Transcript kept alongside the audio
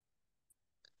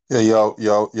Yeah, yo,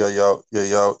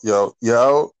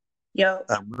 Yo.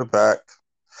 and we're back.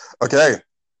 Okay,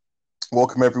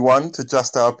 welcome everyone to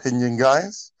Just Our Opinion,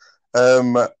 guys.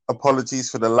 Apologies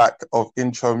for the lack of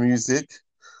intro music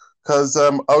because I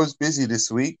was busy this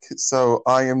week, so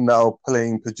I am now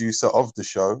playing producer of the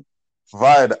show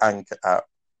via the Anchor app,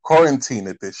 quarantine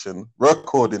edition,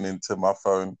 recording into my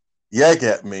phone. Yeah,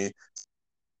 get me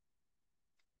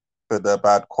for the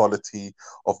bad quality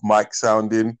of mic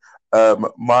sounding.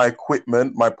 My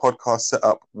equipment, my podcast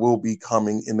setup will be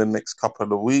coming in the next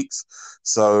couple of weeks.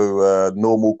 So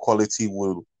normal quality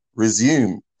will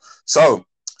resume. So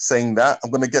saying that,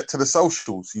 I'm going to get to the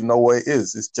socials. You know what it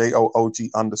is. It's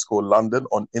JOOG_London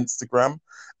on Instagram.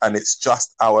 And it's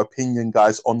Just Our Opinion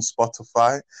Guys on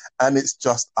Spotify. And it's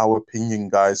Just Our Opinion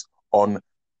Guys on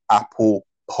Apple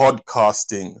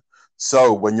Podcasting.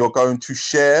 So when you're going to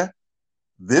share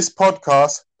this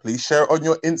podcast, please share it on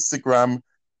your Instagram.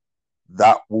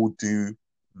 That will do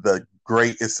the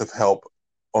greatest of help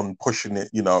on pushing it,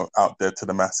 out there to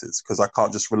the masses. Because I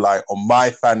can't just rely on my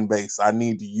fan base. I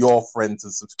need your friends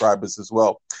and subscribers as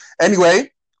well.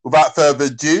 Anyway, without further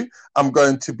ado, I'm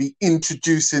going to be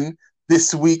introducing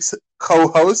this week's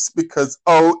co-host because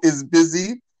O is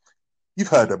busy. You've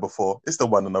heard her before. It's the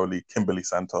one and only Kimberly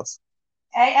Santos.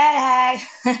 Hey.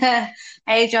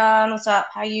 Hey, John. What's up?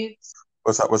 How you?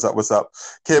 What's up?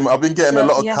 Kim, I've been getting a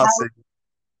lot of Yeah. cussing.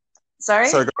 Sorry?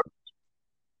 Sorry,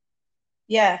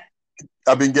 Yeah.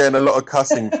 I've been getting a lot of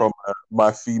cussing from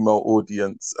my female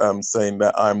audience, saying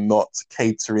that I'm not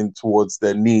catering towards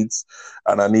their needs,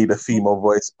 and I need a female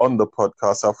voice on the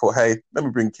podcast. So I thought, hey, let me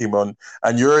bring Kim on.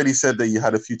 And you already said that you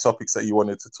had a few topics that you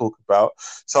wanted to talk about,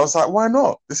 so I was like, why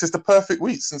not? This is the perfect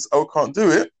week since O can't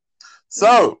do it.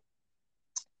 So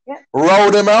Yeah. roll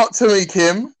them out to me,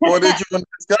 Kim. What did you want to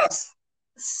discuss?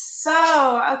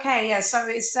 So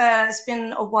it's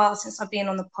been a while since I've been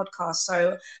on the podcast.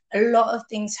 So a lot of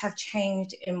things have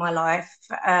changed in my life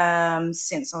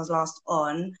since I was last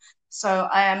on. So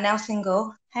I am now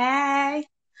single. Hey.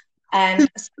 And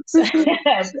so,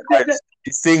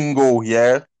 Single,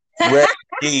 yeah.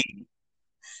 Ready,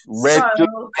 ready to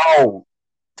so go.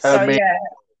 Tell so me. yeah,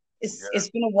 Yeah. it's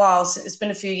been a while. It's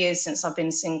been a few years since I've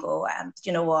been single, and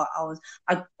you know what?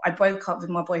 I broke up with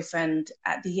my boyfriend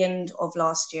at the end of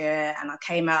last year, and I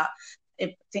came out.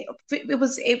 It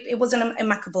was an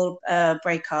amicable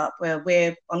breakup where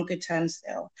we're on good terms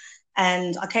still.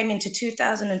 And I came into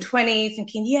 2020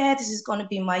 thinking, yeah, this is going to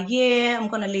be my year. I'm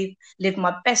going to live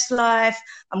my best life.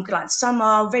 I'm like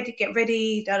summer, ready, get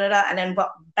ready, da da da. And then, but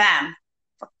bam,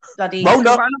 bloody Roll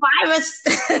up.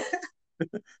 coronavirus.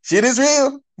 Shit is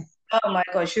real. Oh my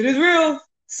gosh, it is real.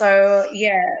 So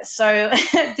yeah, so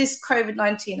this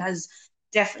COVID-19 has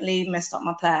definitely messed up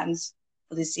my plans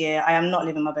for this year. I am not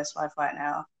living my best life right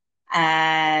now.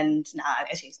 And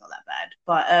actually it's not that bad.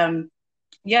 But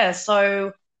yeah,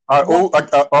 so I what all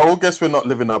I all guess we're not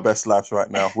living our best lives right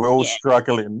now. We're all yeah.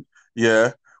 struggling.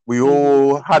 Yeah, we Mm,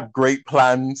 all had great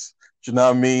plans. Do you know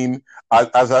what I mean?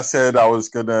 As I said, I was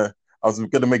gonna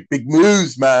make big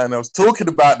moves, man. I was talking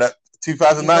about that you were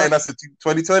 2009. I said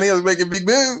 2020. I was making big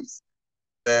moves.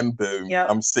 Then boom, yep,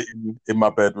 I'm sitting in my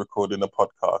bed recording a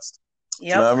podcast. Do you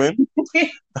yep. know what I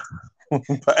mean?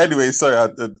 But anyway, sorry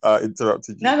I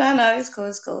interrupted you. No, it's cool,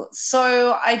 it's cool.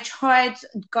 So I tried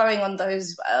going on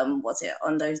those what's it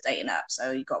on those dating apps.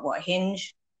 So you got what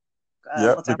Hinge,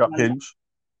 Yeah, what's they that got one? Hinge.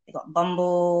 You got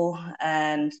Bumble,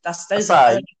 and those are the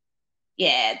Aside, only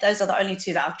yeah, those are the only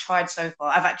two that I've tried so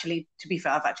far. To be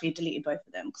fair, I've actually deleted both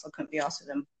of them because I couldn't be asked with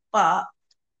them. But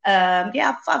I've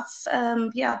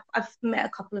met a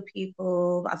couple of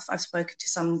people. I've spoken to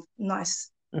some nice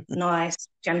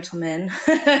gentlemen,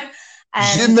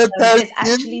 je and m'appelle there's Kim.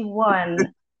 actually one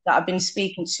that I've been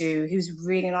speaking to who's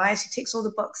really nice. He ticks all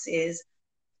the boxes.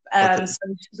 Okay. So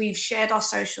we've shared our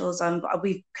socials and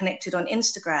we've connected on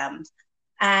Instagram.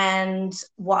 And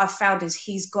what I've found is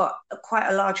he's got quite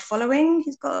a large following.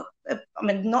 He's got, I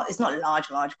mean, not it's not large,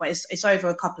 but it's over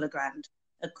a couple of grand,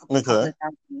 couple Okay. of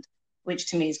thousand, which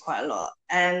to me is quite a lot.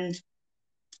 And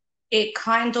it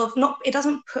kind of not, it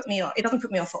doesn't put me off. It doesn't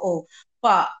put me off at all.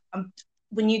 But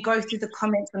when you go through the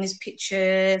comments on his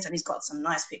pictures, and he's got some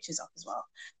nice pictures up as well,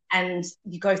 and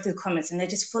you go through the comments, and they're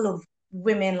just full of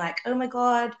women like, oh my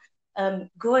god,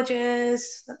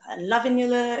 gorgeous, loving your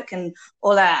look, and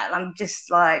all that. And I'm just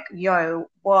like, yo,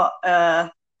 what? How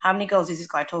many girls is this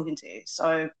guy talking to?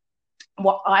 So,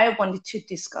 what I wanted to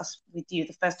discuss with you,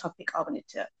 the first topic I wanted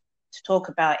to talk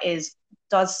about is: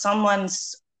 does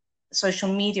someone's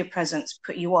social media presence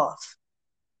put you off,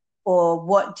 or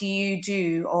what do you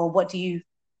do, or what do you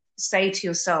say to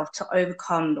yourself to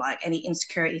overcome like any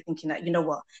insecurity, thinking that, you know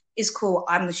what, it's cool,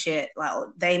 I'm the shit. Like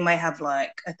they may have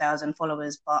like 1,000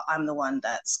 followers, but I'm the one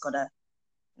that's gotta,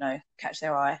 catch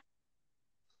their eye.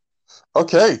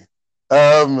 Okay.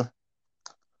 That's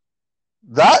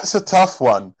a tough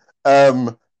one.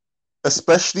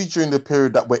 Especially during the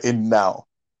period that we're in now.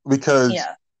 Because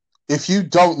if you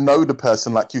don't know the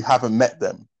person, like you haven't met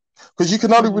them, because you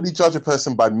can only really judge a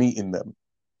person by meeting them,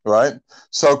 right?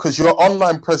 So, because your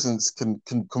online presence can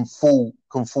fool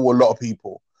a lot of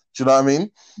people. Do you know what I mean?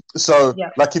 So,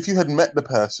 like if you had met the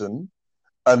person,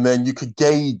 and then you could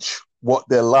gauge what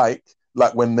they're like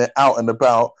when they're out and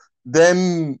about,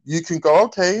 then you can go,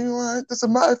 okay, well, it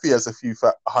doesn't matter if he has a few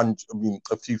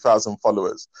thousand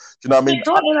followers. Do you know what I mean? It's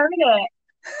daunting,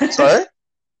 isn't it? Sorry?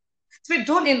 It's a bit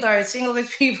daunting though, seeing all those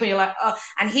people. You're like, oh,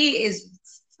 and he is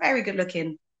very good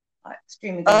looking, like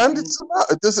extremely good And looking.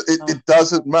 it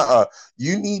doesn't matter.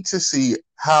 You need to see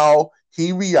how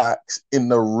he reacts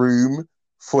in a room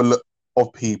full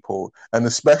of people, and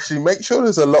especially make sure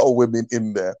there's a lot of women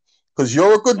in there, because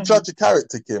you're a good judge of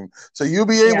character, Kim. So you'll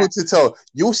be able to tell.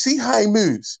 You'll see how he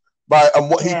moves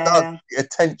and what he does, the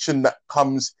attention that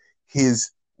comes his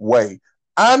way.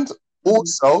 And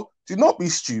also, do not be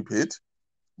stupid.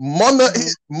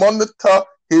 Monitor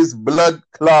his blood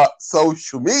clot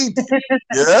social media.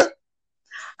 Yeah.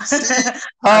 See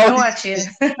how he's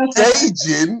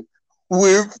engaging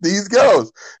with these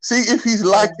girls. See if he's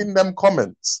liking them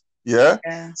comments. Yeah.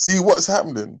 See what's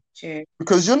happening. True.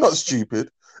 Because you're not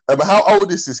stupid. How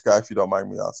old is this guy, if you don't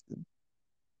mind me asking?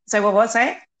 So what was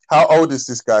it? How old is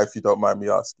this guy, if you don't mind me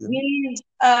asking?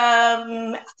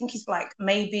 I think he's like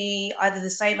maybe either the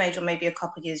same age or maybe a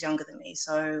couple of years younger than me.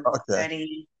 So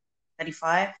 30,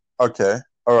 35. Okay.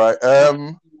 All right.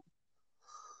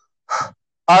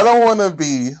 I don't want to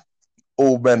be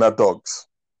all men are dogs.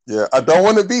 Yeah, I don't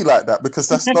want to be like that, because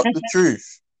that's not the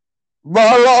truth.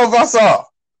 But a lot of us are.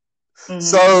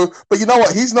 So, but you know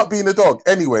what? He's not being a dog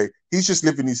anyway. He's just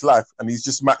living his life, and he's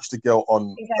just matched a girl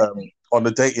on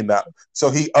the dating app. So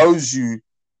he owes you.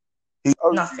 He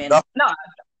owes nothing. No,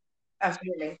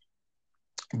 absolutely.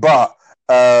 But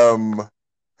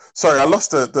sorry, I lost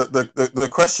the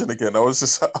question again.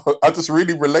 I just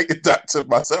really related that to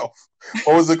myself.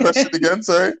 What was the question again?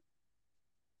 Sorry.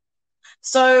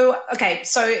 So, okay.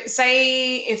 So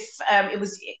say if it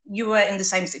was you were in the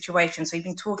same situation. So you've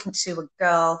been talking to a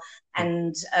girl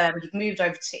and you've moved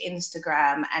over to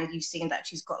Instagram and you've seen that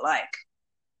she's got like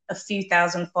a few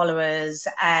thousand followers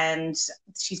and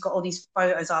she's got all these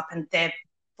photos up and the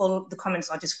comments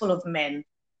are just full of men,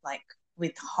 like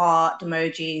with heart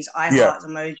emojis, heart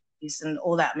emojis and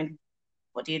all that. I mean,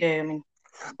 what do you do? I mean,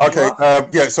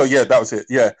 okay, so that was it.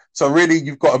 Yeah, so really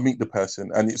you've got to meet the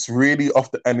person, and it's really off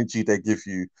the energy they give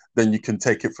you, then you can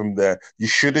take it from there. You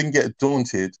shouldn't get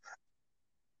daunted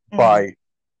by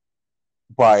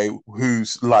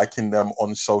who's liking them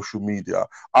on social media.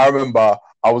 I remember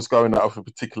I was going out with a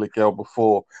particular girl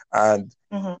before, and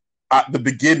at the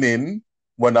beginning,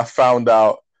 when I found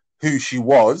out who she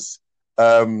was,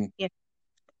 I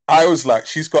was like,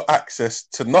 she's got access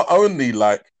to not only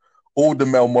like all the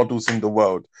male models in the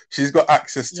world, she's got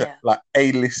access to like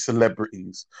A-list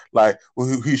celebrities, like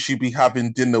who she be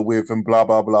having dinner with and blah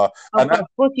blah blah. Of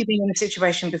course, you've been in a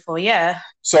situation before,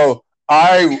 So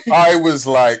I was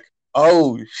like,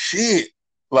 oh shit,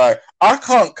 like I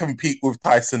can't compete with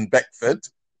Tyson Beckford.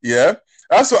 Yeah,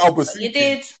 that's what I was thinking. You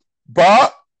did,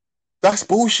 but that's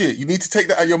bullshit. You need to take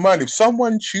that out of your mind. If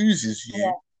someone chooses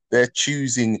you, they're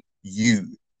choosing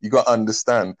you. You got to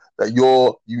understand that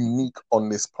you're unique on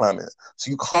this planet. So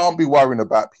you can't be worrying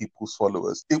about people's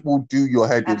followers. It will do your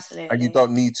head in, and you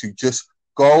don't need to. Just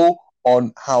go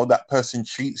on how that person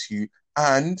treats you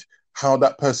and how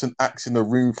that person acts in a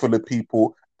room full of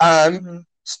people, and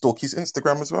stalk his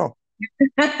Instagram as well.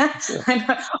 I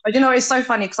know. You know, it's so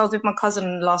funny because I was with my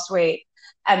cousin last week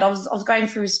and I was going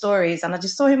through his stories and I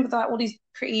just saw him with like all these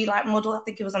pretty like model. I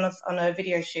think he was on a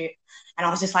video shoot, and I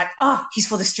was just like, oh, he's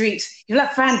for the streets. You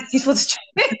look, friend, he's for the streets.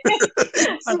 I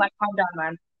was like, calm down,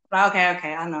 man. Like,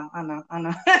 okay, I know. I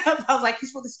was like,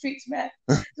 he's for the streets, man.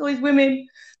 It's always women.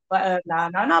 But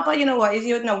no. But you know what?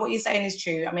 What you're saying is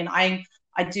true. I mean, I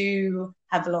do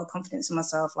have a lot of confidence in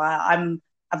myself. Like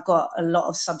I've got a lot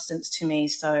of substance to me,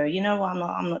 so you know what?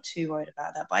 I'm not too worried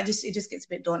about that. But it just gets a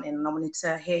bit daunting, and I wanted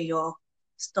to hear your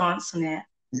stance on it.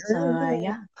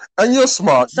 Yeah. And you're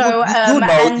smart. So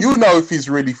you know if he's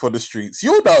really for the streets.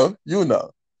 You know.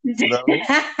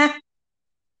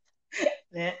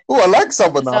 Yeah. Oh, I like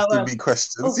someone asking me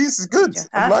questions. This is good.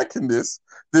 I'm liking this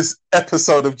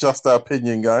episode of Just Our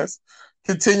Opinion, guys.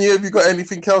 Continue. Have you got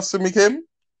anything else for me, Kim?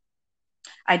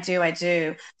 I do, I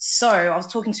do. So I was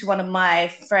talking to one of my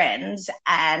friends,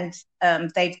 and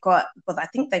they've got, well, I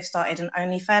think they've started an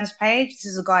OnlyFans page. This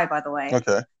is a guy, by the way.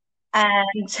 Okay.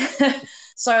 And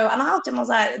and I asked him, I was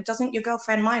like, doesn't your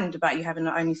girlfriend mind about you having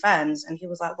an OnlyFans? And he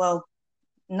was like, well,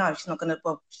 no, she's not going to,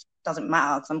 well, doesn't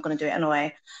matter because I'm going to do it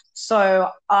anyway. So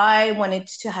I wanted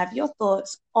to have your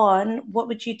thoughts on what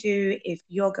would you do if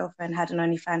your girlfriend had an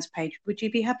OnlyFans page? Would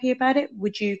you be happy about it?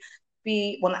 Would you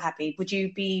be, well, not happy, would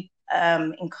you be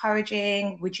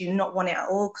encouraging? Would you not want it at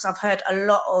all? Because I've heard a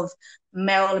lot of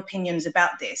male opinions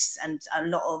about this, and a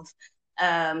lot of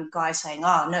guys saying,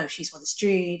 oh, no, she's for the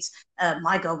streets.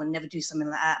 My girl would never do something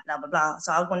like that, blah, blah, blah.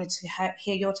 So I wanted to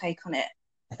hear your take on it.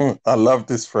 I love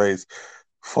this phrase,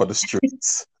 for the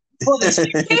streets. For the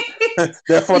streets.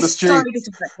 They're for the It's streets. so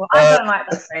disrespectful. I don't like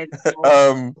that phrase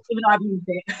even though I've used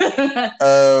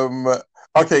it.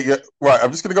 Okay, yeah, right.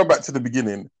 I'm just going to go back to the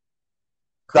beginning.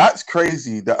 That's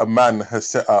crazy that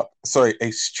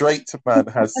a straight man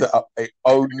has set up a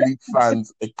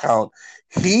OnlyFans account.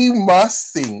 He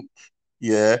must think,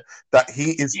 yeah, that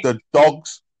he is the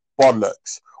dog's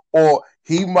bollocks, or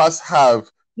he must have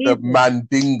the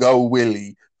Mandingo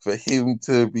Willie for him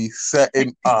to be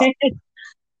setting up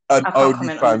an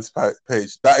OnlyFans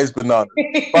page. That is banana.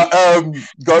 But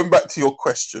going back to your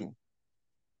question,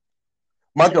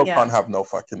 my girl can't have no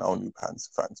fucking OnlyFans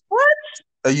fans. What?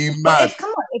 Are you mad? Come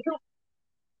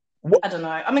on. I don't know.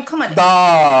 I mean, come on.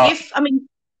 Nah.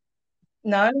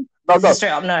 No. Straight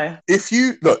up, no. If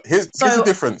you look, here's the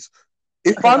difference.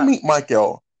 If I meet my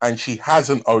girl and she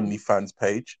has an OnlyFans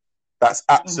page, that's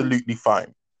absolutely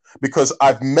fine, because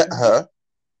I've met her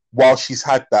while she's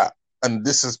had that, and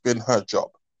this has been her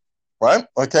job, right?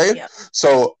 Okay. Yeah.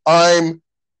 So I'm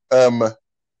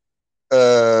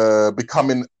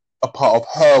becoming a part of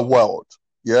her world.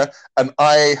 Yeah, and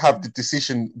I have the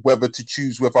decision whether to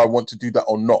choose whether I want to do that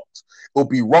or not. It'll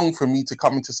be wrong for me to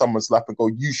come into someone's lap and go,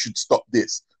 you should stop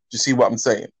this. Do you see what I'm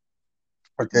saying?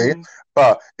 Okay.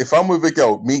 But if I'm with a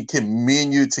girl, me, Kim, me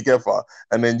and you together,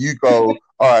 and then you go,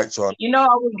 all right, John, you know,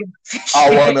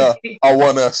 I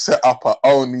wanna set up an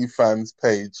OnlyFans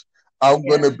page. I'm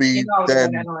gonna be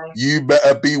you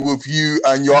better be with you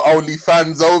and your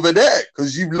OnlyFans over there,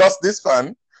 because you've lost this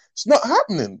fan. It's not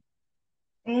happening.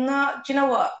 No, do you know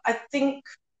what? I think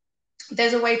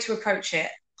there's a way to approach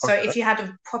it. So if you had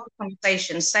a proper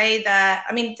conversation, say that,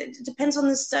 I mean, it depends on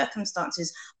the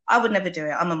circumstances. I would never do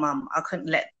it. I'm a mum. I couldn't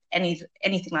let anything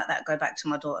like that go back to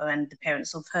my daughter and the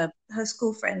parents of her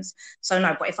school friends. So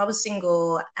no, but if I was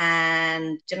single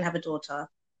and didn't have a daughter,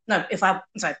 if I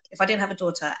didn't have a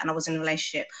daughter and I was in a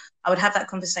relationship, I would have that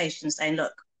conversation saying,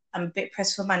 look, I'm a bit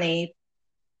pressed for money.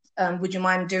 Would you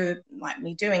mind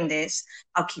me doing this?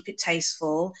 I'll keep it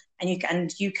tasteful, and you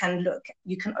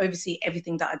can oversee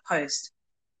everything that I post.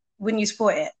 Wouldn't you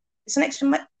support it? It's an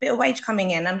extra bit of wage coming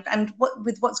in, and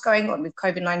with what's going on with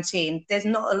COVID-19, there's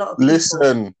not a lot of people.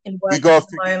 Listen, we got to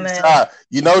figure this out.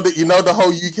 You know the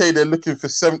whole UK, they're looking for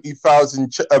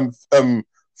 70,000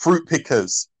 fruit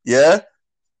pickers. Yeah,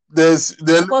 they're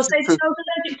allergic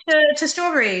to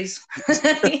strawberries.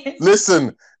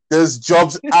 Listen, there's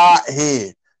jobs out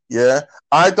here. Yeah,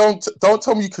 I don't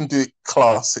tell me you can do it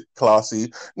classy.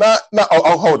 Now,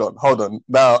 hold on.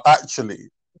 Now, actually,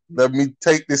 let me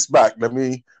take this back. Let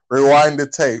me rewind the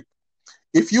tape.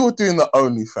 If you were doing the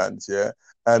OnlyFans, yeah,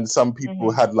 and some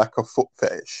people had like a foot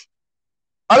fetish,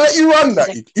 I'll let you run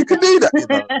that. You can do that, you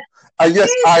know. And yes,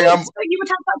 I am. So you would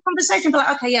have that conversation, but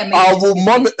like, okay, yeah, maybe I will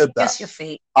monitor that. Just your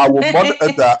feet. I will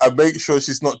monitor that and make sure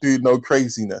she's not doing no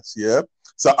craziness. Yeah.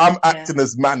 So I'm acting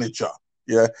as manager.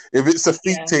 Yeah, if it's a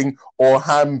feet thing or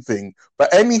hand thing,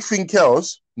 but anything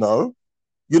else, no.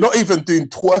 You're not even doing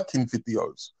twerking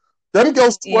videos. Them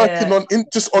girls twerking on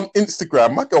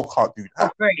Instagram. My girl can't do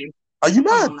that. Are you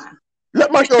mad?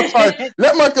 Let my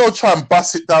girl try and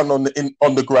bust it down on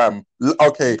the gram.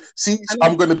 Okay, see,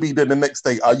 I'm gonna be there the next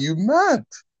day. Are you mad?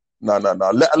 No.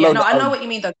 Let alone. I know what you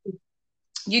mean though.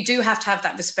 You do have to have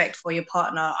that respect for your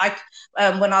partner.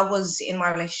 When I was in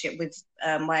my relationship with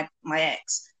my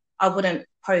ex, I wouldn't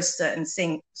post certain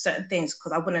things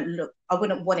because I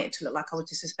wouldn't want it to look like I was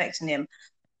disrespecting him.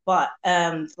 But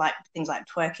like things like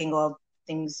twerking or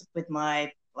things with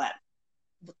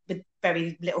with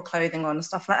very little clothing on and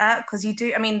stuff like that, because you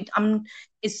do. I mean,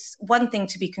 it's one thing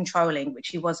to be controlling, which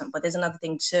he wasn't, but there's another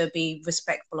thing to be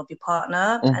respectful of your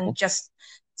partner and just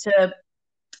to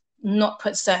not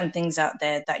put certain things out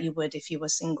there that you would if you were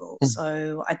single.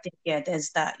 So I think, there's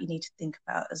that you need to think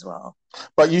about as well.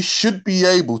 But you should be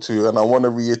able to, and I want to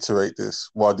reiterate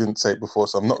this. Well, I didn't say it before,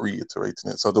 so I'm not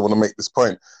reiterating it. So I don't want to make this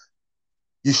point.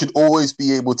 You should always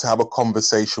be able to have a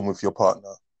conversation with your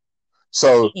partner.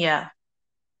 So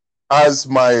as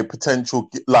my potential,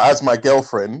 like as my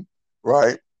girlfriend,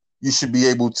 right? You should be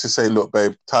able to say, look,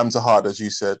 babe, times are hard, as you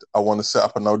said. I want to set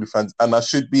up an OnlyFans, and I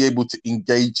should be able to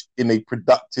engage in a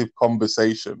productive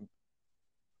conversation.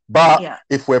 But Yeah.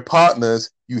 if we're partners,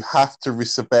 you have to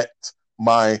respect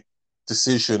my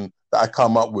decision that I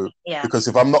come up with. Yeah. Because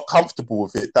if I'm not comfortable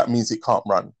with it, that means it can't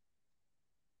run.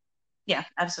 Yeah,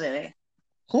 absolutely.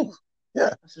 Cool.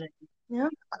 Yeah. Absolutely. Yeah.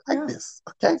 I like Yeah. this.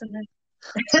 Okay. Absolutely.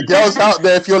 So girls out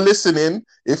there, if you're listening,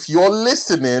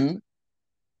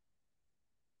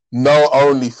 no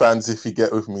OnlyFans if you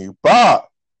get with me. But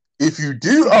if you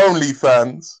do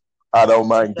OnlyFans, I don't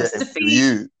mind That's getting the with fee.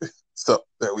 you. So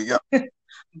there we go.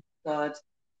 God.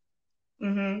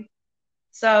 Mm-hmm.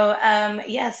 So,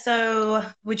 yeah. So,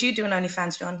 would you do an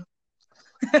OnlyFans, John?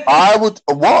 I would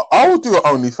do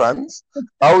OnlyFans.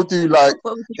 I would do like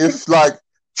What would you do? if like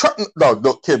no,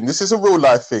 look, Kim, this is a real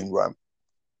life thing, right?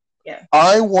 Yeah.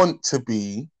 I want to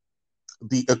be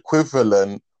the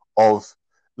equivalent of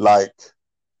like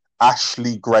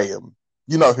Ashley Graham.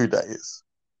 You know who that is?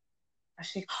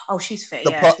 Actually, oh, she's fit.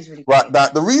 The Yeah, she's really right pretty.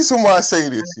 that the reason why I say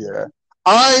this, yeah,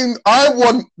 I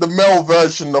want the male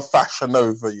version of Fashion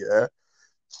Nova, yeah.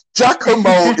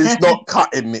 Giacomo is not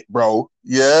cutting it, bro.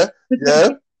 Yeah, yeah.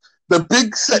 The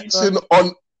big section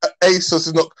on ASOS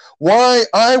is not. Why?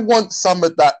 I want some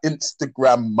of that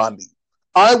Instagram money.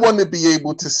 I want to be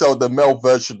able to sell the male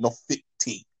version of Fit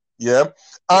Tea. Yeah.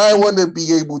 I want to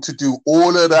be able to do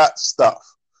all of that stuff,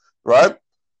 right?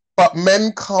 But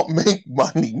men can't make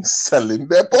money selling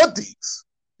their bodies.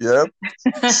 Yeah.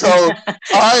 So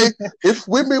if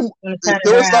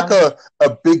there was like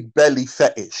a big belly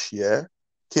fetish, yeah,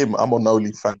 Kim, I'm on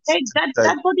OnlyFans. Hey,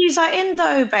 dead bodies are in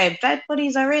though, babe. Dead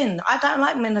bodies are in. I don't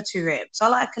like men are too ripped. I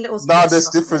like a little. No, there's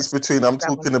difference between. I'm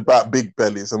talking about big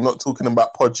bellies. I'm not talking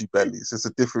about podgy bellies. It's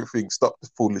a different thing. Stop the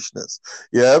foolishness.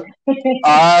 Yeah,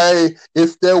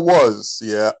 if there was,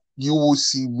 yeah, you will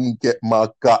see me get my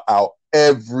gut out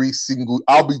every single.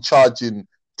 I'll be charging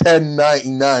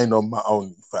 $10.99 on my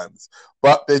OnlyFans,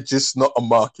 but they're just not a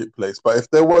marketplace. But if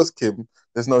there was, Kim,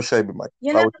 there's no shame in my.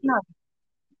 You never know.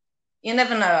 You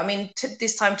never know. I mean,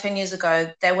 this time 10 years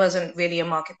ago, there wasn't really a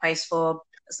marketplace for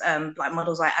like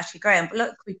models like Ashley Graham. But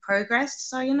look, we progressed.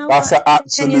 So you know that's an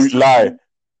absolute lie.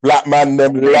 Black man,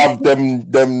 them love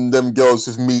them girls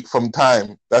with meat from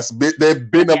time.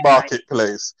 They've been a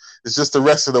marketplace. It's just the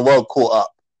rest of the world caught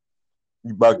up.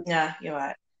 You bug. Yeah, you're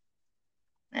right.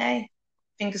 Hey,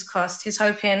 fingers crossed. He's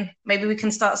hoping maybe we can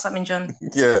start something, John.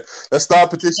 Yeah, let's start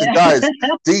a petition, guys.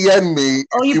 DM me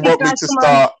if you want me to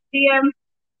start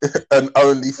an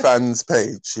OnlyFans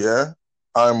page. Yeah,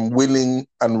 I'm willing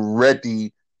and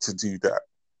ready to do that.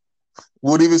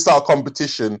 We'll even start a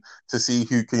competition to see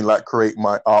who can like create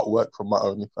my artwork from my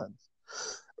OnlyFans.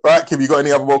 Right, Kim, you got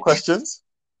any other more questions?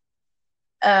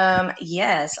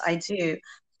 Yes, I do.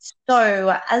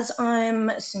 So as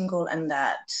I'm single and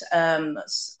that,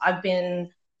 I've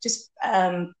been just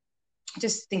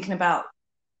thinking about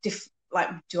like,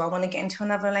 do I want to get into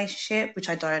another relationship? Which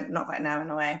I don't, not right now in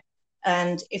a way.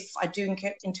 And if I do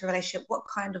get into a relationship, what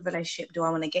kind of relationship do I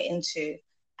want to get into?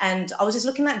 And I was just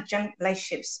looking at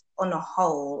relationships on a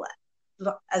whole,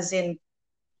 as in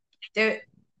there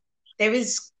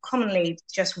is commonly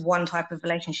just one type of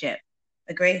relationship.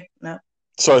 Agree? No.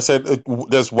 So I said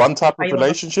there's one type of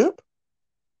relationship?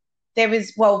 There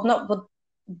is, well, not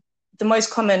the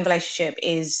most common relationship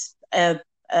is a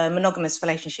monogamous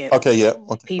relationship. Okay, yeah.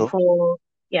 Okay,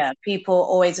 people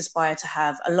always aspire to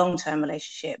have a long-term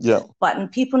relationship. Yeah.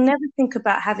 But people never think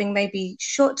about having maybe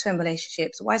short-term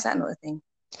relationships. Why is that not a thing?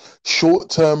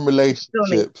 Short-term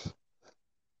relationship.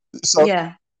 So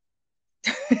yeah.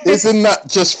 Isn't that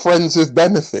just friends with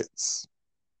benefits?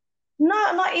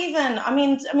 No, not even. I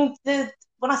mean,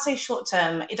 when I say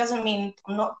short-term, it doesn't mean,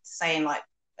 I'm not saying like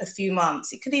a few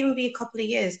months. It could even be a couple of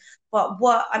years. But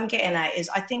what I'm getting at is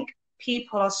I think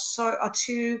people are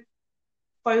too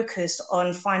focused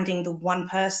on finding the one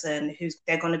person who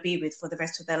they're going to be with for the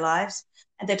rest of their lives,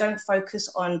 and they don't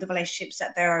focus on the relationships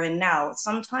that they're in now.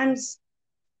 Sometimes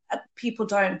people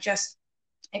don't just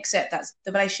accept that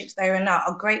the relationships they're in now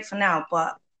are great for now,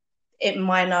 but it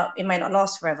may not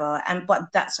last forever,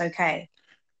 but that's okay.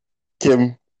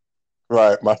 Kim,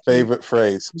 right, my favorite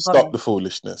phrase, stop the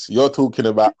foolishness. You're talking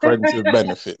about friends with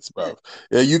benefits, bro.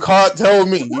 Yeah, you can't tell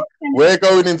me we're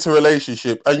going into a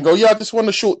relationship and you go, yeah, I just want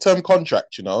a short-term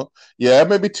contract, you know? Yeah,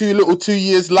 maybe 2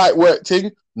 years light work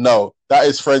thing. No, that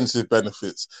is friends with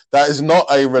benefits. That is not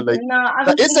a relationship. No,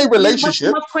 it's a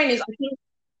relationship. My point is, I think...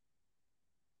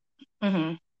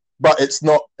 Mm-hmm. But it's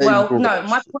not a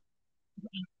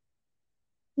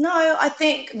No, I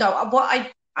think... No,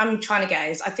 what I'm trying to get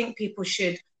is I think people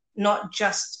should not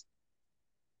just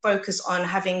focus on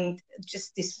having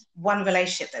just this one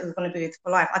relationship that we're going to be with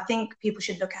for life. I think people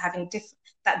should look at having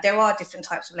that there are different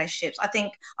types of relationships. I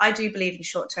think I do believe in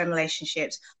short-term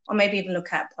relationships, or maybe even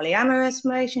look at polyamorous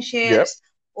relationships,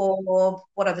 or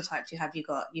what other types you have. You've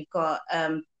got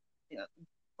well,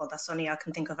 that's only I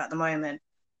can think of at the moment.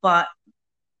 But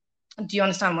do you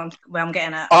understand where I'm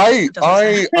getting at? I'm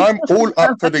all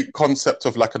up for the concept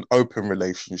of like an open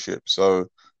relationship. So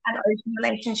and open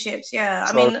relationships, yeah.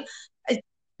 So, I mean,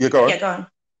 yeah, go on. Yeah, go on.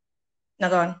 No,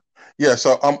 go on. Yeah,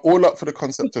 so I'm all up for the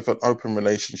concept of an open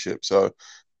relationship. So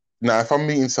now, if I'm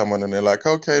meeting someone and they're like,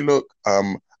 okay, look,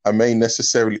 I may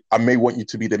want you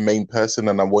to be the main person,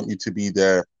 and I want you to be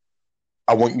there.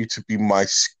 I want you to be my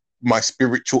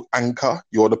spiritual anchor.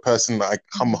 You're the person that I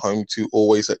come home to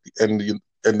always at the end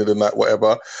of the night,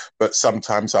 whatever. But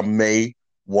sometimes I may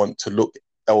want to look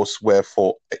elsewhere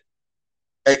for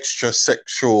extra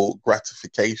sexual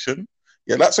gratification.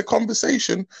 Yeah, that's a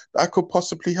conversation that I could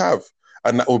possibly have.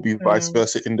 And that will be vice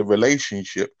versa in the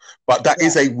relationship. But that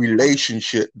is a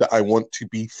relationship that I want to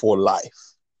be for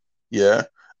life. Yeah.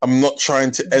 I'm not trying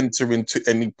to enter into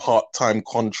any part-time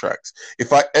contracts.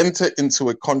 If I enter into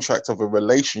a contract of a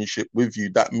relationship with you,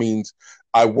 that means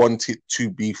I want it to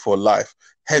be for life.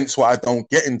 Hence why I don't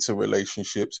get into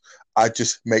relationships. I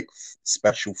just make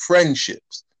special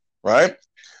friendships, right?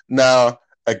 Now,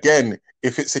 again,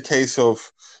 if it's a case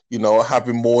of,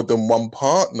 having more than one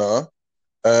partner,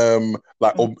 you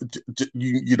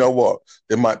know what?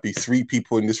 There might be 3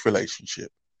 people in this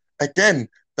relationship. Again,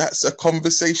 that's a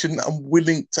conversation that I'm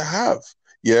willing to have.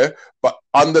 Yeah. But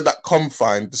under that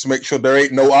confine, just make sure there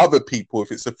ain't no other people.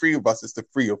 If it's the 3 of us, it's the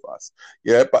 3 of us.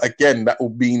 Yeah. But again, that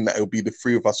will mean that it'll be the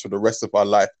 3 of us for the rest of our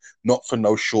life, not for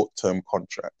no short-term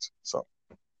contract. So.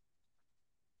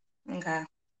 Okay.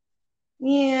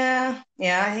 Yeah,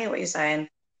 I hear what you're saying.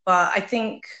 But I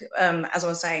think, as I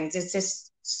was saying, there's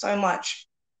just so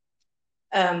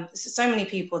many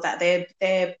people that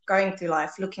they're going through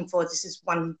life looking for this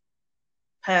one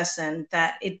person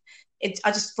that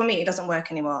for me it doesn't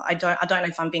work anymore. I don't know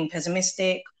if I'm being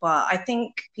pessimistic, but I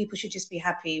think people should just be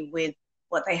happy with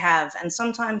what they have, and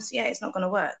sometimes it's not going to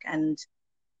work, and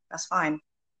that's fine.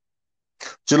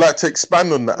 Do you like to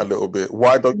expand on that a little bit?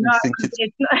 Why don't you think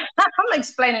it's not, I'm not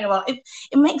explaining it well.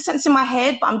 It makes sense in my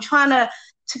head, but I'm trying to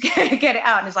get it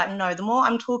out, and it's like, no, the more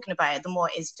I'm talking about it, the more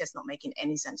it's just not making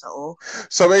any sense at all.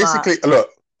 So basically, look,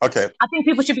 okay. I think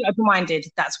people should be open-minded.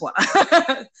 That's what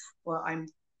I'm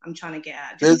trying to get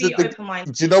at. Just be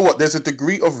open-minded. Do you know what? There's a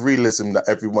degree of realism that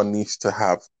everyone needs to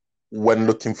have when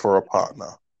looking for a partner,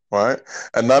 right?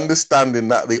 And understanding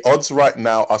that the odds right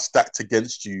now are stacked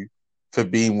against you for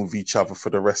being with each other for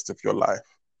the rest of your life.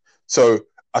 So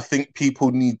I think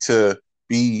people need to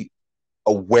be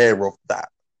aware of that.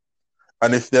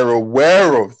 And if they're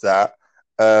aware of that,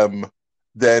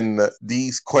 then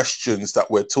these questions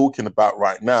that we're talking about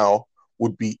right now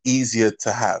would be easier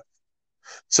to have.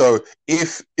 So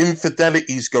if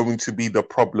infidelity is going to be the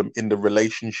problem in the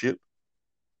relationship,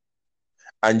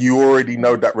 and you already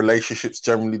know that relationships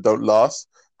generally don't last,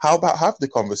 how about have the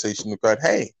conversation of going,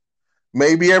 hey,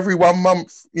 maybe every 1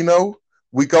 month,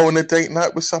 we go on a date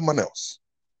night with someone else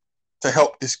to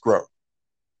help this grow.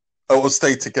 Or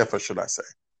stay together, should I say.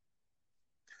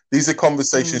 These are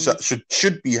conversations that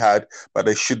should be had, but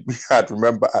they should be had,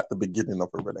 remember, at the beginning of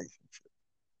a relationship.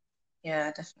 Yeah,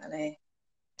 definitely.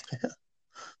 Yeah.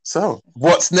 So,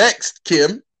 what's next,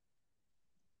 Kim?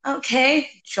 Okay,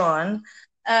 John.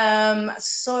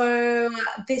 So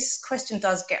this question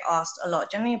does get asked a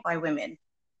lot, generally by women.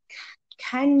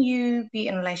 Can you be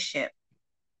in a relationship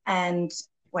and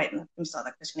wait, let me start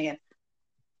that question again.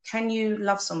 Can you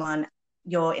love someone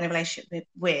you're in a relationship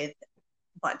with,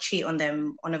 but cheat on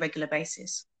them on a regular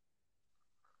basis?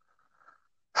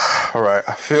 All right.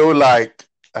 I feel like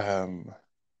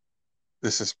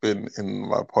this has been in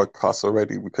my podcast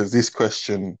already, because this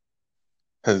question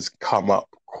has come up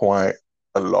quite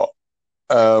a lot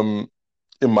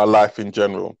in my life in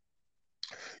general.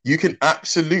 You can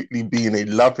absolutely be in a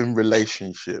loving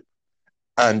relationship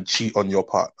and cheat on your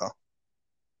partner.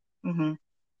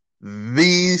 Mm-hmm.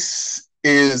 This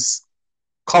is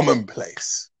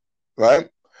commonplace, right?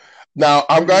 Now,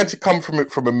 I'm going to come from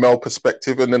it from a male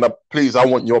perspective, and then I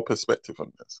want your perspective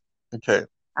on this. Okay.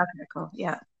 Okay, cool.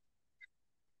 Yeah.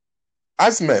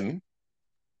 As men,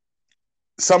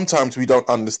 sometimes we don't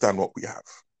understand what we have,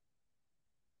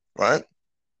 right?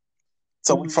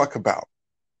 So we fuck about.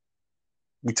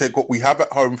 We take what we have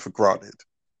at home for granted.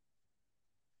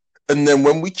 And then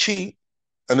when we cheat,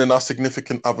 and then our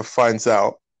significant other finds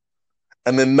out,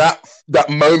 and then that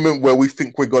moment where we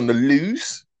think we're going to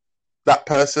lose that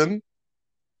person,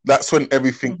 that's when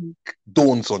everything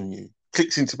dawns on you.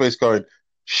 clicks into place going,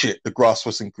 shit, the grass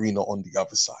wasn't greener on the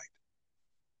other side.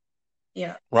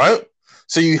 Yeah. Right?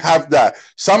 So you have that.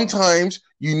 Sometimes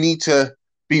you need to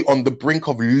be on the brink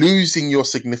of losing your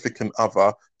significant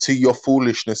other to your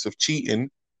foolishness of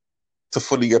cheating to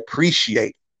fully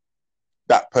appreciate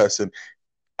that person.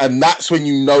 And that's when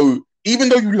you know, even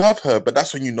though you love her, but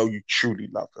that's when you know you truly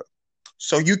love her.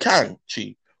 So you can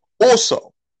cheat.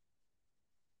 Also,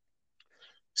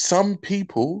 some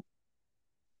people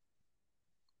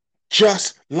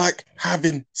just like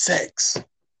having sex.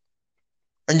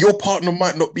 And your partner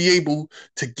might not be able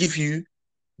to give you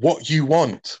what you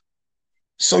want.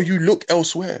 So you look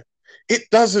elsewhere. It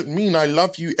doesn't mean I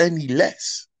love you any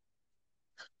less.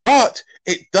 But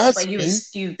it does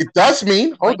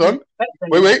mean, hold on.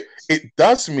 Wait. It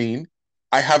does mean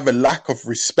I have a lack of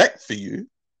respect for you.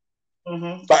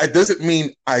 Mm-hmm. But it doesn't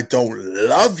mean I don't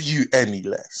love you any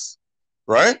less.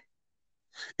 Right?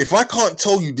 If I can't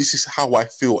tell you this is how I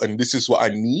feel and this is what I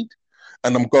need,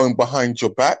 and I'm going behind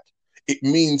your back, it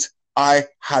means I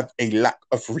have a lack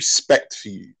of respect for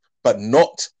you, but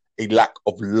not a lack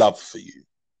of love for you.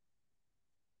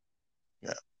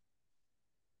 Yeah.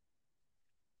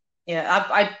 Yeah,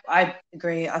 I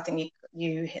agree. I think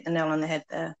you hit the nail on the head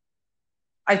there.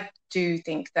 I do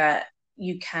think that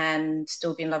you can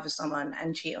still be in love with someone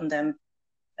and cheat on them,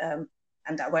 and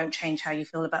that won't change how you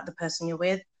feel about the person you're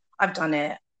with. I've done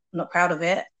it. I'm not proud of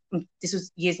it. This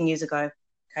was years and years ago.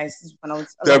 Okay, this is when I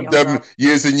was a lot younger. Them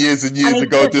years and years and years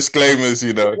ago disclaimers,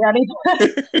 you know.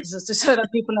 Yeah, just so that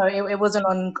people know it wasn't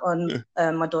on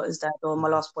my daughter's dad or my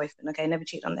last boyfriend. Okay, never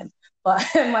cheated on them. But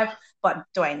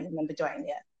Dwayne, remember Dwayne?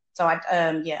 Yeah. So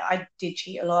I did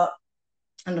cheat a lot,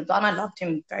 and I loved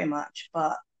him very much.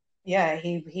 But yeah,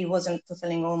 he wasn't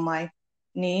fulfilling all my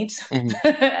needs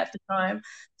at the time.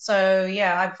 So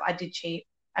yeah, I did cheat.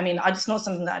 I mean, it's not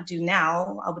something that I do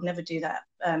now. I would never do that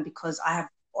because I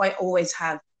always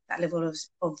have that level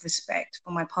of respect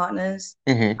for my partners.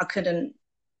 I couldn't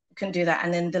do that.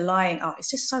 And then the line, it's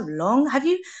just so long. Have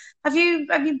you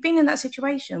been in that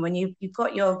situation when you've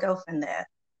got your girlfriend there,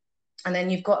 and then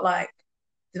you've got like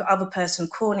the other person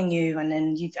calling you, and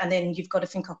then you've got to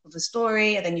think up of a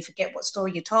story, and then you forget what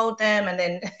story you told them, and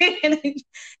then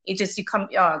you come,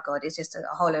 oh God, it's just a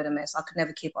whole load of mess. I could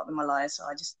never keep up with my lies, so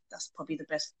that's probably the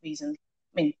best reason.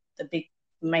 I mean, the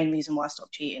main reason why I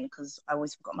stopped cheating, because I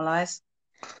always forgot my lies.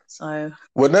 So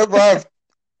whenever I've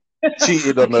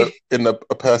cheated on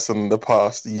a person in the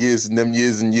past, years and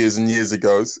years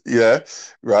ago, yeah,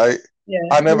 right. Yeah,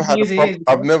 I've never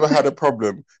had a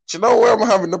problem. Do you know where I'm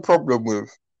having the problem with?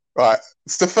 Right,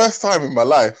 it's the first time in my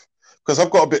life, because I've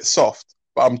got a bit soft,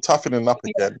 but I'm toughening up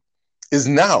again. Is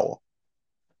now,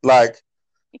 like,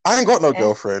 I ain't got no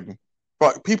girlfriend,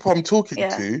 but people I'm talking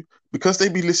to, because they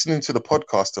be listening to the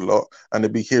podcast a lot and they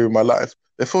be hearing my life,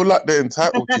 they feel like they're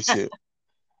entitled to shit.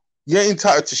 You ain't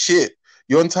entitled to shit.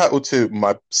 You're entitled to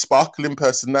my sparkling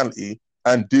personality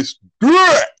and this.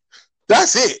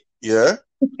 That's it. Yeah.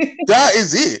 That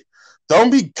is it. Don't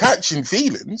be catching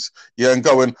feelings, yeah, and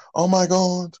going, oh my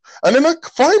God. And then I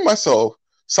find myself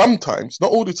sometimes,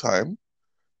 not all the time,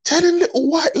 telling little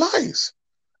white lies.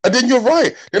 And then you're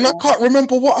right. Then I can't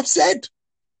remember what I've said.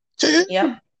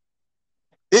 Yeah.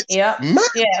 It's mad.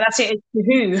 Yeah, that's it. It's to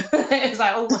who? It's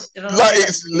like, oh, like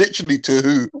it's literally to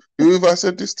who? Who have I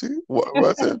said this to? What have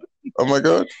I said? Oh my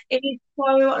God. It is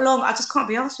so long. I just can't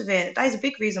be asked with it. That is a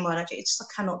big reason why I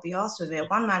cannot be asked with it.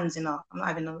 One man's enough. I'm not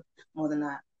having more than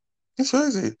that. It's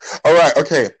crazy. All right,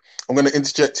 okay. I'm going to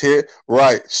interject here.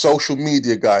 Right, social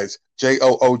media, guys.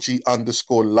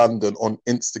 JOOG_London on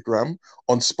Instagram.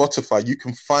 On Spotify, you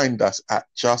can find us at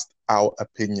Just Our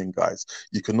Opinion, guys.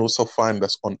 You can also find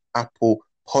us on Apple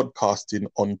Podcasting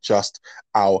on Just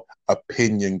Our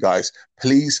Opinion, guys.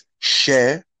 Please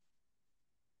share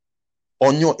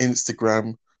on your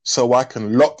Instagram so I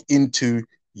can lock into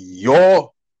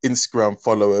your Instagram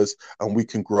followers and we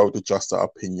can grow the Just Our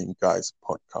Opinion Guys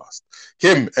podcast.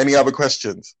 Kim, any other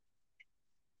questions?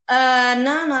 No,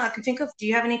 I can think of. Do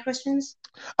you have any questions?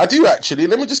 I do actually.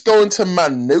 Let me just go into my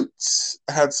notes.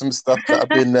 I had some stuff that I've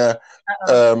been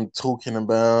talking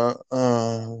about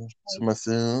to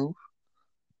myself.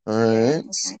 All right.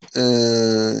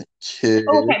 Okay.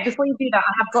 Okay. Before you do that,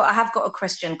 I have got a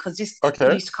question, because this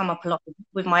used to come up a lot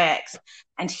with my ex,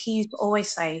 and he used to always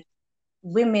say,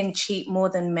 "Women cheat more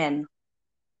than men."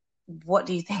 What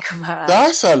do you think about that?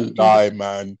 That's a lie,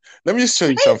 man. Let me just show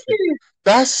you something.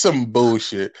 That's some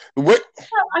bullshit. What?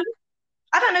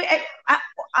 I don't know.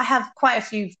 I have quite a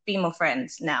few female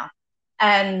friends now,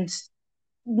 and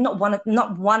not one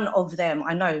of them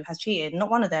I know has cheated. Not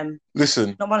one of them.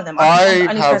 Listen, not one of them. I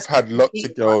have had lots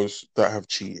of girls that have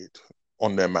cheated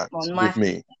on their man with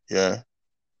me. Yeah.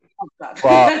 Oh, God.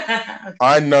 But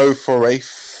I know for a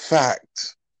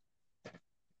fact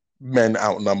men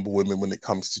outnumber women when it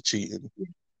comes to cheating.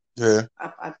 Yeah.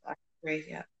 I agree,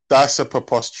 yeah. That's a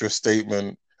preposterous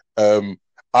statement.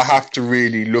 I have to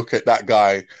really look at that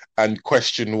guy and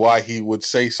question why he would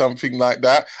say something like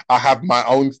that. I have my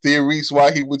own theories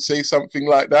why he would say something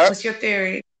like that. What's your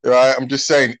theory? Right? I'm just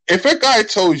saying, if a guy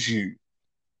tells you,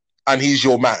 and he's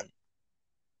your man,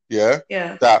 Yeah.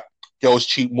 that girls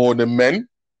cheat more than men,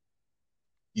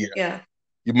 Yeah.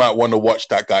 you might want to watch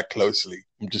that guy closely.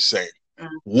 I'm just saying,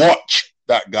 watch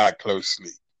that guy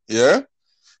closely. Yeah.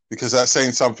 Because that's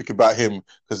saying something about him,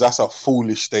 because that's a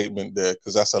foolish statement there,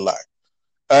 because that's a lie.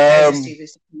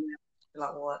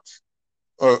 Like what?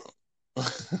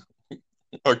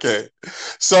 Okay.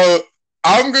 So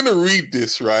I'm going to read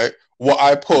this, right? What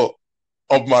I put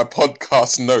of my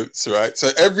podcast notes, right?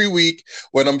 So every week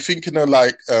when I'm thinking of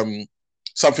like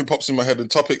something pops in my head and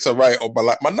topics I write on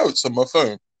my notes on my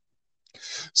phone.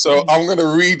 So I'm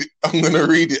gonna read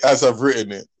it as I've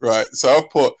written it, right? So I've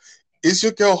put, is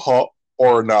your girl hot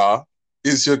or nah?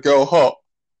 Is your girl hot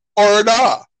or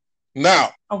nah?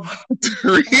 Now,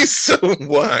 the reason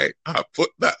why I put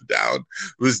that down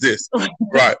was this,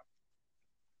 right?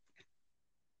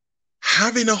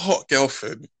 Having a hot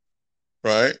girlfriend,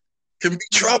 right, can be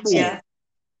trouble. Yeah.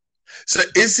 So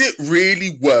is it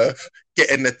really worth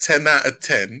getting a 10 out of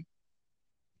 10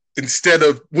 instead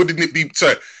of,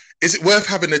 is it worth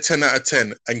having a 10 out of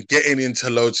 10 and getting into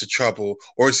loads of trouble,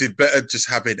 or is it better just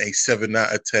having a 7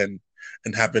 out of 10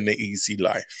 and having an easy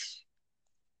life?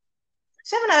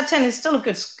 7 out of 10 is still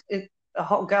a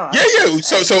hot girl. Yeah.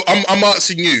 So I'm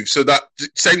asking you. So that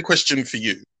same question for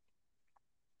you.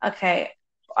 Okay.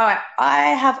 All right. I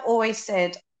have always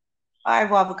said I'd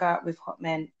rather go out with hot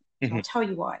men. Mm-hmm. I'll tell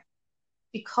you why.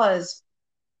 Because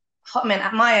hot men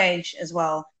at my age as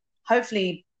well,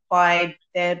 hopefully by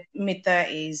their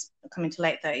mid-30s, coming to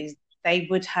late 30s, they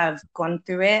would have gone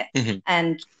through it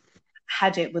and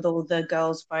had it with all the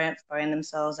girls throwing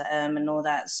themselves at them and all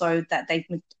that, so that they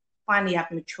finally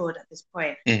have matured at this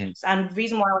point. So, and the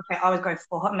reason why I always go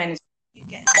for hot men is you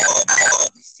get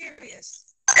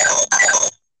serious.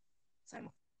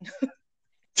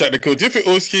 Technical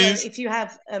difficulties. So if you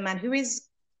have a man who is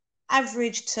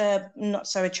average to not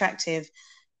so attractive,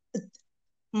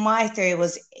 my theory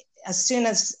was as soon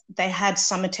as they had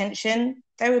some attention,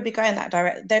 they would be going that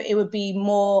direct. They'd be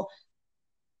more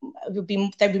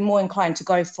inclined to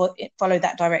follow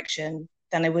that direction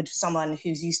than they would someone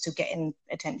who's used to getting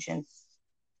attention.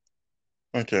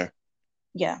 Okay.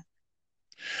 Yeah.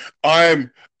 I'm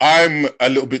a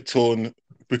little bit torn,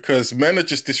 because men are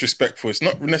just disrespectful. It's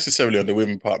not necessarily on the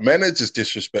women part. Men are just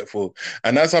disrespectful.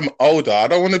 And as I'm older, I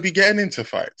don't want to be getting into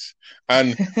fights.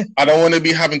 And I don't want to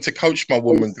be having to coach my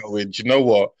woman going, do you know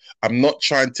what? I'm not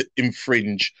trying to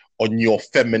infringe on your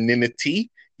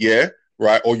femininity, yeah,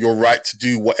 right? Or your right to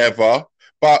do whatever.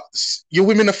 But your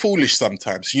women are foolish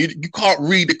sometimes. You can't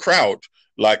read a crowd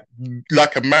like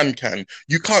a man can.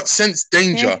 You can't sense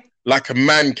danger like a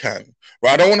man can.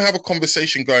 Right? I don't want to have a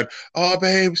conversation going, oh,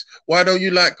 babes, why don't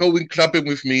you like going clubbing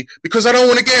with me? Because I don't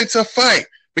want to get into a fight,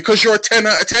 because you're a 10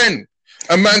 out of 10.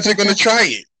 A man's not going to try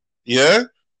it. Yeah?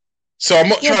 So I'm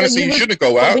not trying to say you shouldn't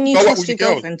go out. When you trust your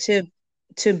girlfriend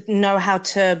to know how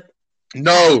to...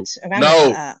 No.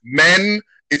 Men,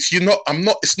 it's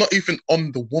not even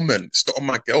on the woman. It's not on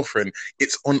my girlfriend.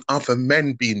 It's on other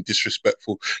men being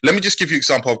disrespectful. Let me just give you an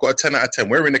example. I've got a 10 out of 10.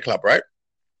 We're in the club, right?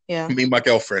 Yeah. Me and my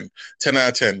girlfriend, 10 out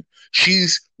of 10.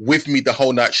 She's with me the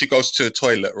whole night. She goes to the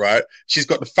toilet, right? She's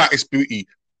got the fattest booty.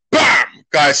 Bam!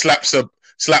 Guy slaps her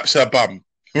bum,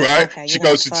 right? Okay, she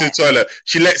goes to the toilet.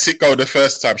 She lets it go the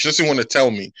first time. She doesn't want to tell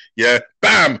me. Yeah.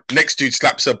 Bam! Next dude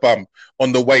slaps her bum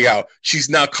on the way out. She's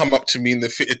now come up to me in the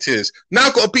fit of tears. Now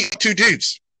I've got to beat 2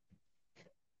 dudes.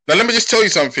 Now, let me just tell you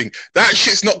something. That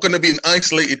shit's not going to be an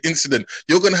isolated incident.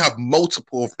 You're going to have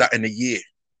multiple of that in a year.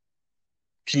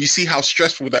 Can you see how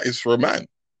stressful that is for a man?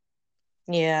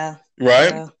 Yeah.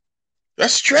 Right? Yeah.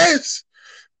 That's stress.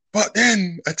 But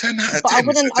then a 10 out of 10. I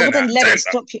wouldn't let it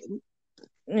stop you.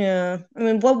 Yeah. I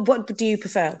mean, what do you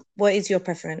prefer? What is your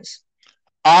preference?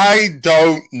 I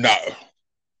don't know.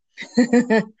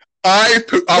 I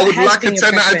would like a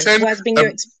 10 out of 10.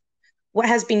 What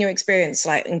has been your experience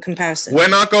like in comparison?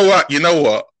 When I go out, you know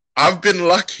what? I've been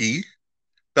lucky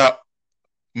that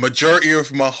majority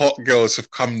of my hot girls have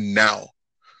come now.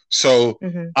 So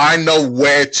I know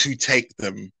where to take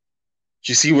them. Do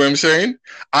you see what I'm saying?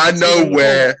 I know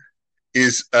where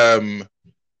is 10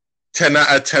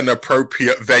 out of 10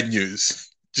 appropriate venues.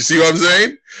 Do you see what I'm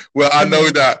saying? Well, I know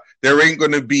that there ain't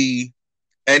going to be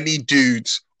any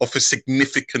dudes of a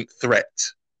significant threat.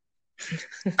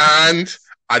 and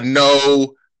I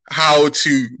know how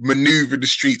to maneuver the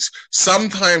streets.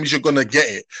 Sometimes you're gonna get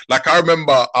it. Like I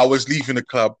remember I was leaving a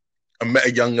club and met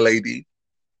a young lady,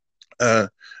 a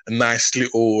nice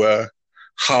little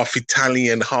half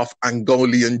Italian, half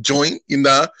Angolian joint, you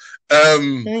know.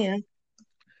 Yeah.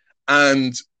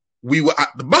 And we were at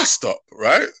the bus stop,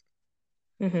 right?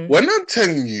 Mm-hmm. When I'm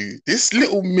telling you, this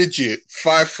little midget,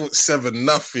 5'7",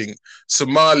 nothing,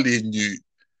 Somalian youth,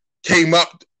 came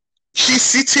up. She's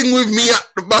sitting with me at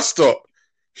the bus stop.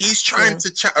 He's trying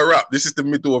to chat her up. This is the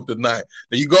middle of the night.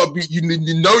 Now you gotta be, you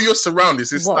know your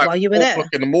surroundings. It's like while you were 4 there?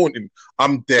 o'clock in the morning.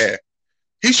 I'm there.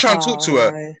 He's trying to talk to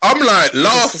her. I'm like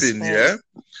laughing, yeah.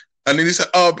 And then he said,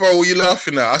 "Oh, bro, what are you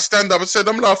laughing at?" I stand up and said,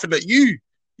 "I'm laughing at you."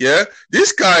 Yeah,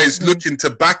 this guy is looking to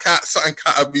back out something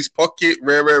out of his pocket.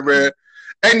 Rare.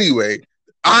 Anyway,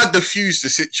 I diffused the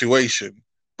situation,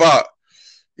 but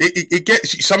it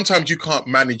gets. Sometimes you can't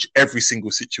manage every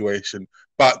single situation.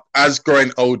 But as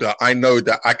growing older, I know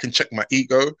that I can check my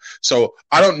ego. So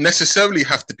I don't necessarily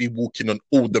have to be walking on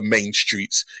all the main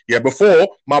streets. Yeah, before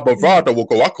my bravado will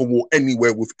go, I can walk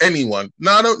anywhere with anyone.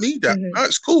 No, I don't need that. No,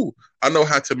 it's cool. I know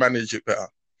how to manage it better.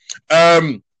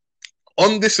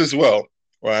 On this as well,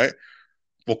 right?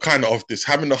 Well, kind of this.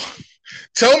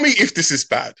 Tell me if this is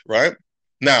bad, right?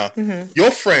 Now, your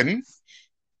friend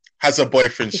has a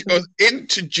boyfriend. She goes,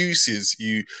 introduces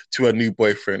you to a new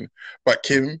boyfriend. But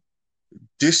Kim,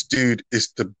 this dude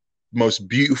is the most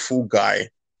beautiful guy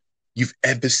you've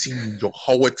ever seen in your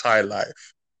whole entire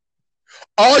life.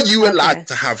 Are you allowed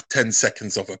to have 10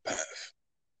 seconds of a perv?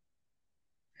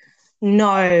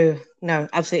 No,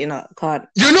 absolutely not. Can't.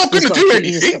 You're not going to do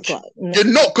anything. You're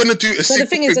not going to do a So the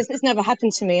thing is, it's never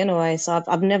happened to me anyway. So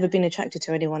I've never been attracted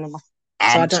to anyone.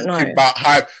 So I don't know.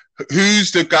 About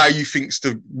who's the guy you think's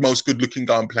the most good-looking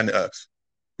guy on planet Earth?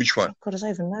 Which one? God, I don't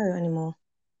even know anymore.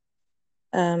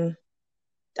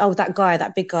 That guy,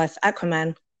 that big guy,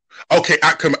 Aquaman. Okay,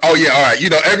 Aquaman. Oh yeah, all right. You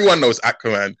know, everyone knows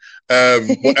Aquaman.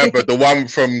 Whatever, the one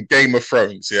from Game of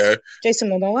Thrones, yeah. Jason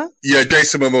Momoa. Yeah,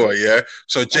 Jason Momoa. Yeah.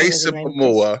 So Jason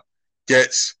Momoa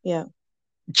gets. Yeah.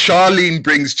 Charlene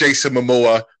brings Jason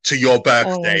Momoa to your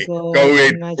birthday.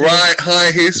 Going, right,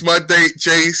 hi, here's my date,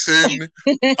 Jason.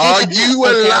 Are you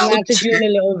allowed to? A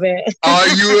little bit. Are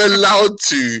you allowed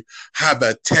to have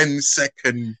a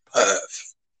 10-second perv?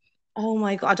 Oh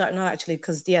my God, I don't know actually,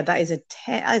 because that is a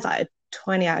 10. I was like a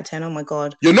 20 out of 10. Oh my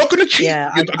God. You're not going to cheat.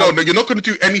 Yeah, you're not going to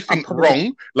do anything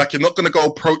wrong. Like you're not going to go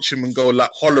approach him and go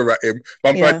like holler at him.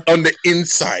 But on the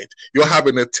inside, you're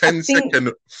having a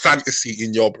 10-second fantasy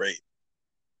in your brain.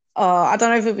 I don't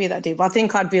know if it'd be that deep. I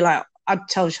think I'd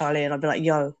tell Charlie and I'd be like,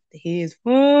 yo, he is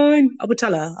fine. I would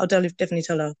tell her. I'll definitely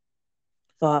tell her.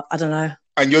 But I don't know.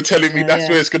 And you're telling me that's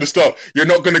where it's going to stop. You're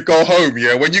not going to go home,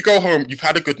 yeah? When you go home, you've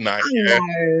had a good night. Yeah?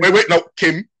 Wait, no,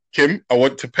 Kim, I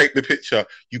want to paint the picture.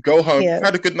 You go home, you've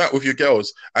had a good night with your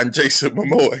girls and Jason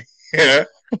Momoa, yeah?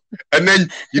 And then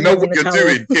you know what you're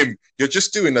doing, Kim? You're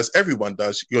just doing as everyone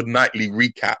does, your nightly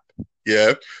recap,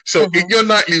 yeah? So in your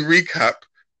nightly recap,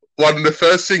 one of the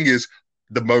first thing is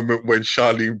the moment when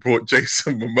Charlene brought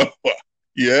Jason Momoa.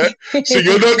 Yeah. So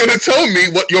you're not going to tell me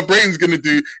what your brain's going to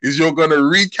do is you're going to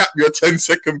recap your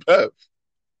 10-second perv.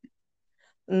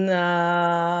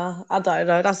 Nah, I don't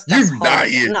know. That's you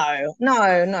lying.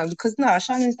 No, because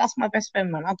Charlene, that's my best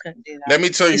friend, man. I couldn't do that. Let me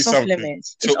tell you something.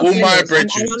 To all my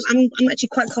brethren, I'm actually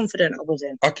quite confident I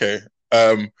wasn't. Okay.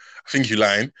 I think you're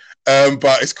lying.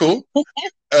 But it's cool.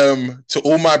 To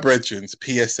all my brethren,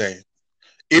 PSA.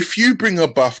 If you bring a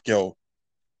buff girl,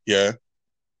 yeah,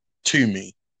 to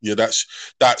me, yeah,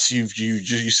 that's you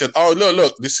said, oh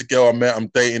look, this is a girl I met, I'm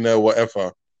dating her,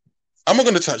 whatever. I'm not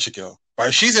gonna touch a girl, but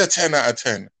if she's a 10 out of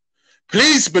 10,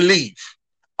 please believe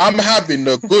I'm having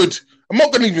a good. I'm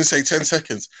not gonna even say 10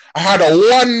 seconds. I had a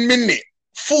 1 minute,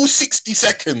 full 60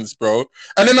 seconds, bro,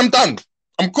 and then I'm done.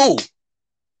 I'm cool.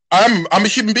 I'm a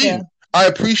human being. Yeah. I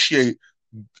appreciate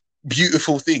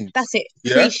beautiful things. That's it.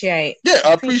 Yeah?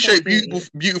 I appreciate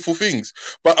beautiful things.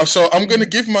 But so I'm going to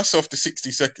give myself the 60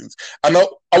 seconds. And I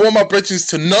want my brethren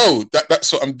to know that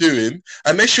that's what I'm doing.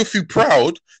 And they should feel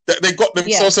proud that they got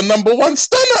themselves a number one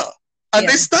stunner. And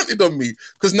they stunted on me.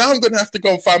 Because now I'm going to have to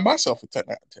go and find myself a 10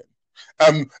 out of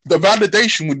 10. The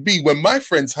validation would be when my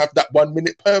friends have that 1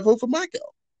 minute perv over my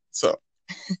girl. So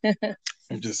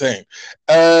I'm just saying.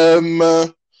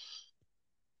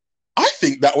 I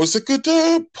think that was a good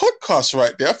podcast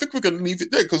right there. I think we're going to leave it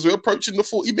there because we're approaching the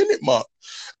 40-minute mark.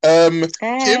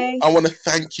 Kim, I want to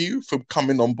thank you for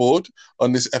coming on board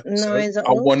on this episode.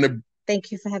 I want to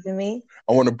Thank you for having me.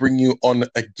 I want to bring you on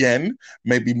again.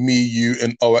 Maybe me, you,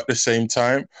 and O at the same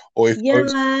time. Or if Yeah,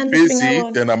 O's man. Let's bring her busy,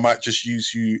 on. then I might just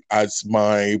use you as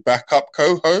my backup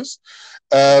co-host.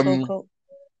 Cool, Um, cool.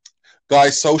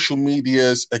 Guys, social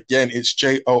medias, again, it's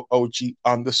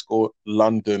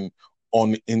JOOG_London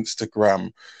on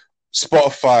Instagram.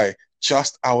 Spotify,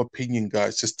 just our opinion,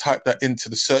 guys. Just type that into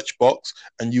the search box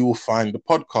and you will find the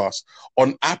podcast.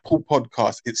 On Apple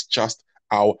Podcasts, it's just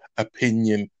our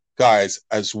opinion, guys,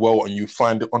 as well. And you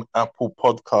find it on Apple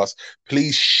Podcasts.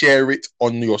 Please share it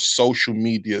on your social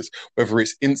medias, whether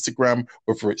it's Instagram,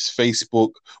 whether it's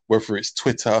Facebook, whether it's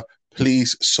Twitter.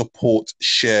 Please support,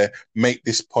 share, make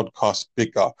this podcast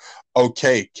bigger.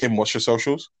 Okay, Kim, what's your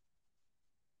socials?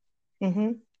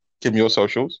 Mm-hmm. Kim, your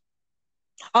socials?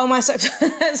 Oh, my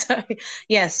sorry.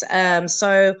 Yes.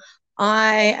 So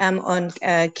I am on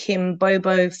Kim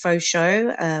Bobo Fo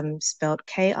Show, spelled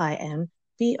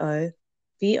KIMBOBOFOSHO.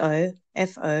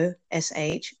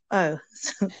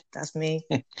 That's me.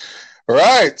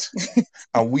 Right.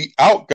 And we out.